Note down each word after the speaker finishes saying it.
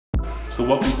So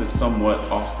welcome to Somewhat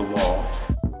Off the Wall.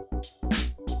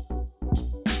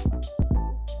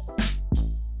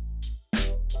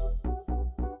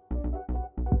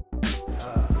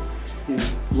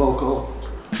 Local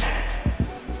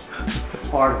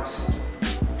artists.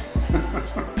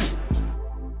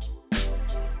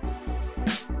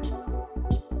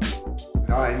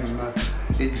 I'm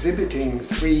exhibiting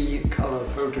 3 color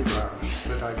photographs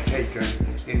that I've taken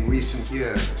in recent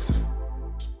years.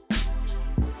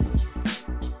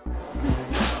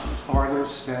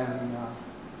 Artist and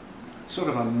sort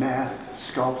of a math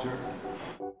sculptor.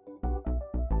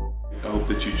 I hope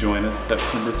that you join us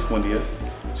September 20th,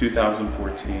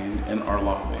 2014 in our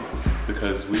lobby,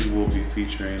 because we will be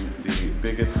featuring the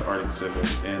biggest art exhibit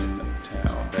in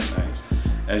town that night.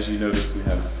 As you notice, we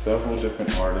have several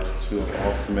different artists who have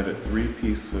all submitted 3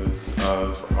 pieces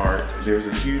of art. There's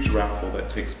a huge raffle that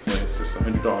takes place. It's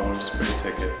 $100 for the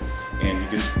ticket, and you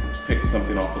can pick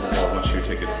something off of the wall once your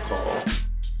ticket is called.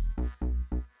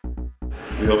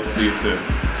 We hope to see you soon.